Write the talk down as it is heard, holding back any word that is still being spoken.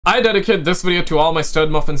I dedicate this video to all my stud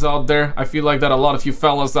muffins out there. I feel like that a lot of you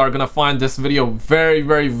fellas are gonna find this video very,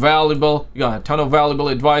 very valuable. You got a ton of valuable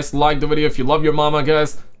advice. Like the video if you love your mama,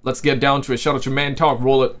 guys. Let's get down to it. Shout out your man talk.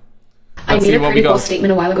 Roll it. I made a pretty bold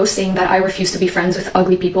statement a while ago saying that I refuse to be friends with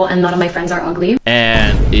ugly people and none of my friends are ugly.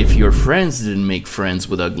 And if your friends didn't make friends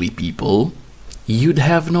with ugly people, you'd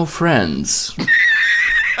have no friends.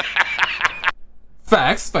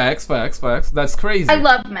 Facts. That's crazy. I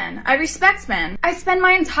love men. I respect men. I spend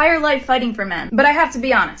my entire life fighting for men. But I have to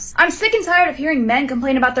be honest. I'm sick and tired of hearing men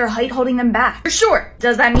complain about their height holding them back. For sure.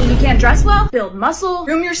 Does that mean you can't dress well, build muscle,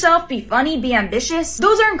 groom yourself, be funny, be ambitious?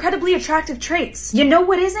 Those are incredibly attractive traits. You know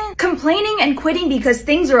what isn't? Complaining and quitting because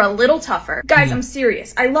things are a little tougher. Guys, I'm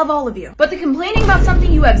serious. I love all of you. But the complaining about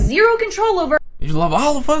something you have zero control over. You love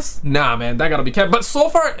all of us? Nah, man, that gotta be kept. But so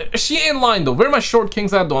far, she ain't lying though. Where my short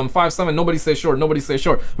kings at though? I'm 5'7". Nobody say short. Nobody say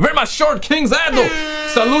short. Where my short kings at though?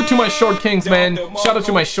 Salute to my short kings, man. Shout out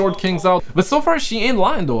to my short kings out. But so far, she ain't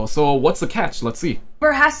lying though. So what's the catch? Let's see.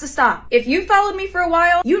 Has to stop. If you followed me for a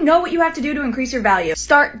while, you know what you have to do to increase your value.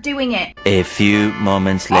 Start doing it. A few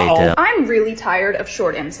moments later. I'm really tired of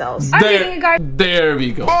short incels. I'm dating a guy. There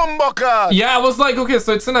we go. Yeah, I was like, okay,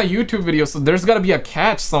 so it's in a YouTube video, so there's gotta be a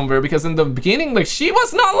catch somewhere, because in the beginning, like, she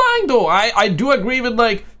was not lying though. I do agree with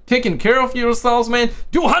like taking care of yourselves, man.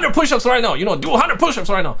 Do 100 push-ups right now. You know, do 100 push-ups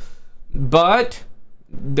right now. But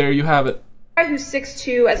there you have it. Who's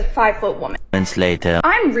 6'2" as a 5-foot woman. Later.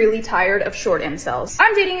 I'm really tired of short incels.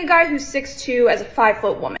 I'm dating a guy who's 6'2" as a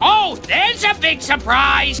 5-foot woman. Oh, there's a big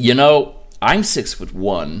surprise! You know, I'm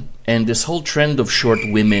 6'1", and this whole trend of short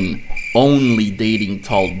women only dating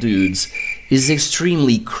tall dudes is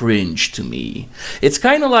extremely cringe to me. It's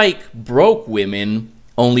kind of like broke women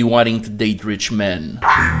only wanting to date rich men.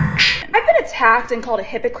 I've been attacked and called a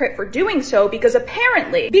hypocrite for doing so because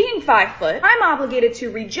apparently, being 5 foot, I'm obligated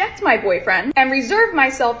to reject my boyfriend and reserve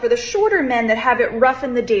myself for the shorter men that have it rough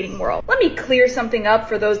in the dating world. Let me clear something up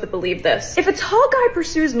for those that believe this. If a tall guy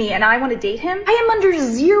pursues me and I want to date him, I am under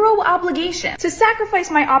zero obligation to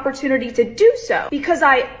sacrifice my opportunity to do so because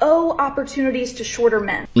I owe opportunities to shorter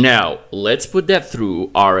men. Now, let's put that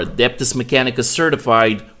through our Adeptus Mechanicus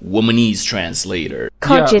certified womanese translator.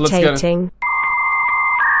 Cogitating.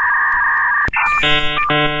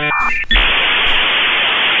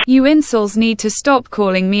 You incels need to stop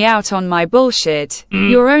calling me out on my bullshit.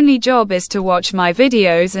 Your only job is to watch my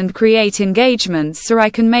videos and create engagements so I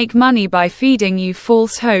can make money by feeding you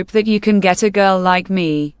false hope that you can get a girl like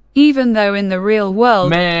me. Even though in the real world...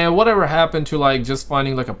 Man, whatever happened to like just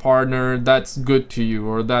finding like a partner that's good to you,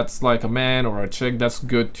 or that's like a man or a chick that's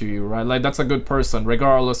good to you, right? Like that's a good person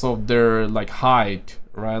regardless of their like height,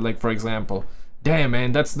 right? Like for example. Damn,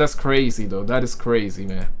 man, that's crazy though. That is crazy,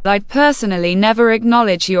 man. I'd personally never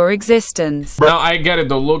acknowledge your existence. Now I get it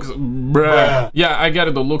though, looks, bruh. Yeah, I get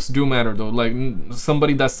it though, looks do matter though. Like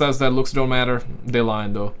somebody that says that looks don't matter, they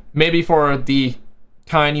lying though. Maybe for the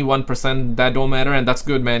tiny 1% that don't matter, and that's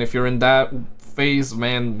good, man. If you're in that phase,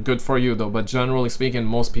 man, good for you though. But generally speaking,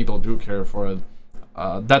 most people do care for it.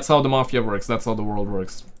 That's how the mafia works. That's how the world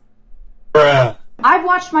works. I've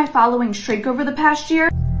watched my following shrink over the past year.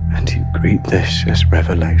 And you greet this as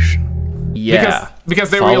revelation. Yeah, because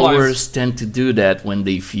they followers realize... tend to do that when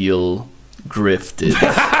they feel grifted.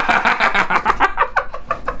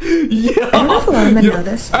 Yeah. I don't know if a lot of men know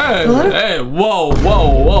this. Hey, whoa.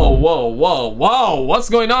 What's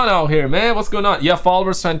going on out here, man? What's going on? Yeah,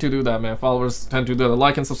 followers tend to do that, man. Followers tend to do that.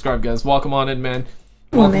 Like and subscribe, guys. Welcome on in, man.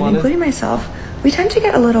 Women, including myself, we tend to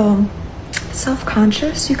get a little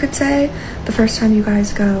self-conscious, you could say, the first time you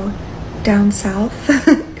guys go down south,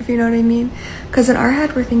 if you know what I mean. Because in our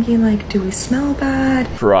head, we're thinking like, do we smell bad?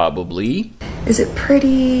 Probably. Is it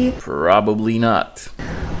pretty? Probably not.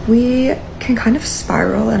 We can kind of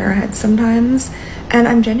spiral in our heads sometimes, and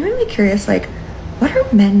I'm genuinely curious, like, what are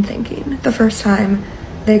men thinking the first time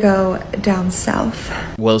they go down south?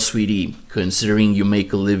 Well, sweetie, considering you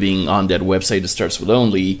make a living on that website that starts with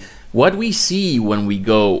only, what we see when we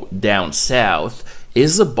go down south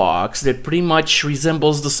is a box that pretty much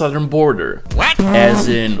resembles the southern border. What? As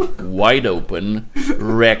in, wide open,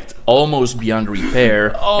 wrecked almost beyond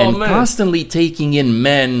repair, and constantly taking in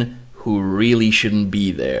men who really shouldn't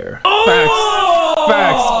be there. Facts.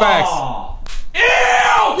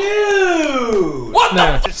 Ew! What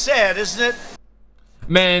the? It's sad, isn't it?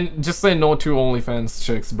 Man, just say no to OnlyFans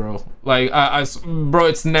chicks, bro. Like, bro,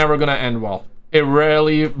 it's never gonna end well. It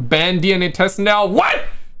rarely ban DNA tests now. What?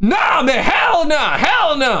 Nah, man, hell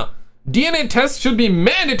nah. DNA tests should be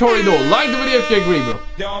mandatory though. Like the video if you agree, bro.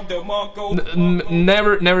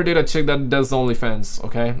 Never date a chick that does OnlyFans,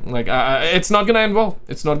 okay? Like, it's not gonna end well.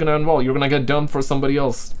 It's not gonna end well. You're gonna get dumped for somebody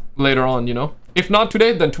else. later on, you know? If not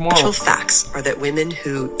today, then tomorrow. Actual facts are that women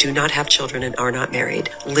who do not have children and are not married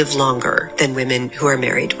live longer than women who are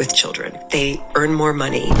married with children. They earn more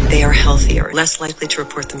money, they are healthier, less likely to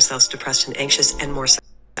report themselves depressed and anxious, and more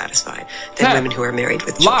satisfied than women who are married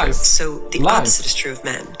with children. Lies. So the opposite is true of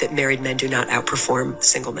men, that married men do not outperform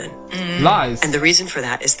single men. Lies. And the reason for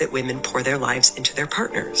that is that women pour their lives into their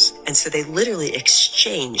partners. And so they literally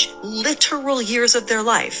exchange literal years of their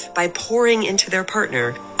life by pouring into their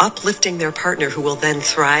partner, uplifting their partner, who will then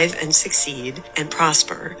thrive and succeed and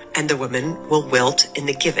prosper, and the woman will wilt in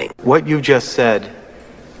the giving. What you just said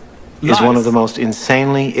is one of the most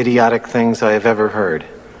insanely idiotic things I have ever heard.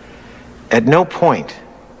 At no point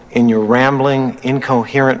in your rambling,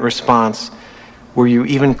 incoherent response were you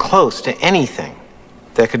even close to anything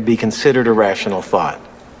that could be considered a rational thought.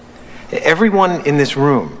 Everyone in this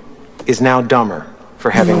room is now dumber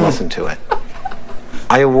for having listened to it.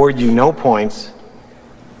 I award you no points,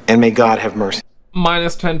 and may God have mercy.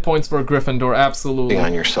 Minus 10 points for Gryffindor, absolutely.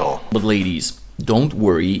 On your soul. But ladies, don't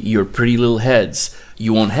worry your pretty little heads.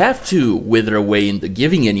 You won't have to wither away in the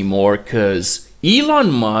giving anymore, cause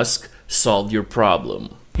Elon Musk solved your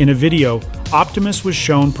problem. In a video, Optimus was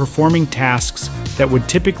shown performing tasks that would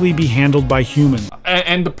typically be handled by humans.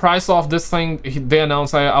 And the price of this thing, they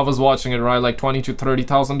announced, I was watching it, right, like $20,000 to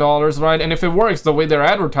 $30,000, right? And if it works the way they're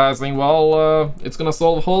advertising, well, it's gonna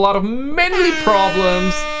solve a whole lot of manly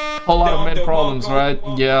problems. Whole lot of men problems, right?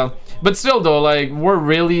 Yeah. But still though, like, we're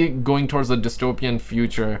really going towards a dystopian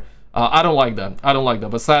future. I don't like that. I don't like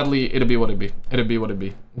that. But sadly, it'll be what it be. It'll be what it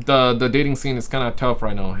be. The dating scene is kind of tough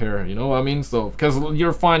right now here. You know what I mean? So because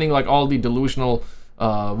you're finding like all the delusional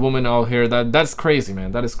women out here. That's crazy,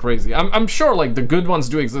 man. That is crazy. I'm sure like the good ones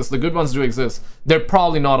do exist. The good ones do exist. They're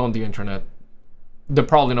probably not on the internet. They're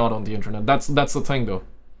probably not on the internet. That's the thing though.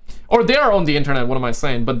 Or they are on the internet. What am I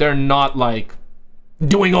saying? But they're not like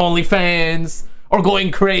doing OnlyFans or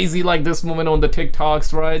going crazy like this woman on the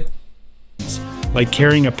TikToks, right? Like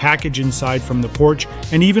carrying a package inside from the porch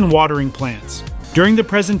and even watering plants. During the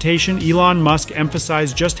presentation, Elon Musk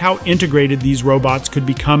emphasized just how integrated these robots could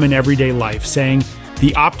become in everyday life, saying,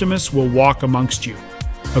 "The Optimus will walk amongst you."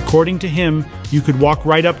 According to him, you could walk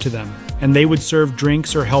right up to them, and they would serve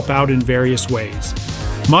drinks or help out in various ways.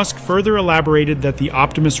 Musk further elaborated that the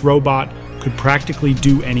Optimus robot could practically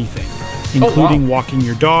do anything, including walking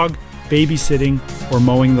your dog, babysitting, or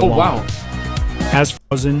mowing the lawn. As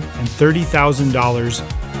 $1,030,000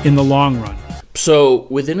 in the long run. So,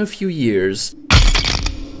 within a few years...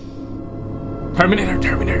 Terminator.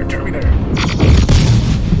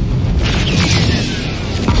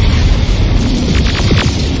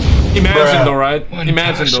 Imagine though, right?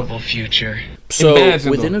 Imagine though. Future. So,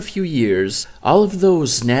 within a few years, all of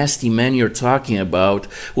those nasty men you're talking about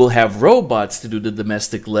will have robots to do the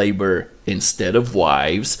domestic labor instead of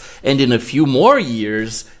wives, and in a few more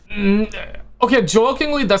years... Okay,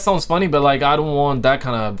 jokingly, that sounds funny, but like, I don't want that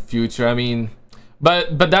kind of future. I mean,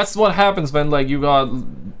 but that's what happens when like you got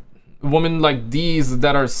women like these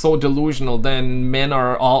that are so delusional. Then men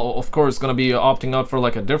are all, of course, gonna be opting out for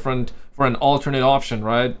like for an alternate option,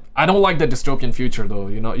 right? I don't like the dystopian future though.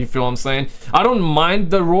 You know, you feel what I'm saying? I don't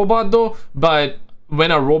mind the robot though, but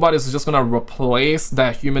when a robot is just gonna replace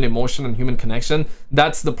that human emotion and human connection,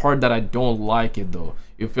 that's the part that I don't like it though.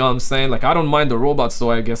 You feel what I'm saying? Like, I don't mind the robots,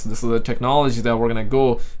 so I guess this is the technology that we're gonna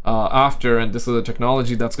go after, and this is the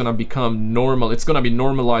technology that's gonna become normal. It's gonna be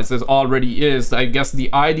normalized, as already is. I guess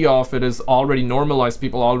the idea of it is already normalized.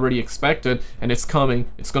 People already expect it, and it's coming.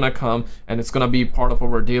 It's gonna come, and it's gonna be part of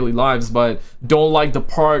our daily lives. But don't like the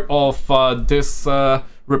part of this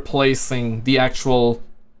replacing the actual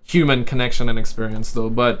human connection and experience though.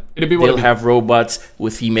 But it'll be what they'll have robots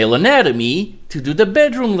with female anatomy to do the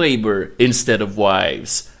bedroom labor instead of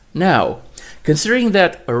wives. Now, considering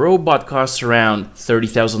that a robot costs around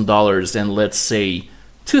 $30,000 and let's say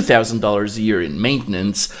 $2,000 a year in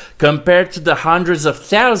maintenance, compared to the hundreds of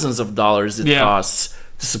thousands of dollars it costs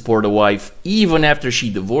to support a wife even after she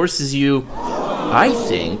divorces you, I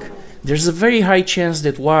think there's a very high chance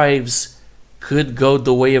that wives could go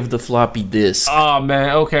the way of the floppy disk. Oh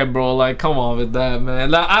man, okay bro, like come on with that,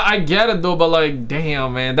 man. Like, I get it though, but like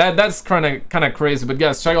damn man, that's kind of crazy. But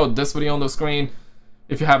guys, check out this video on the screen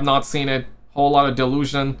if you have not seen it. Whole lot of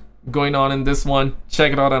delusion going on in this one.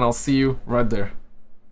 Check it out and I'll see you right there.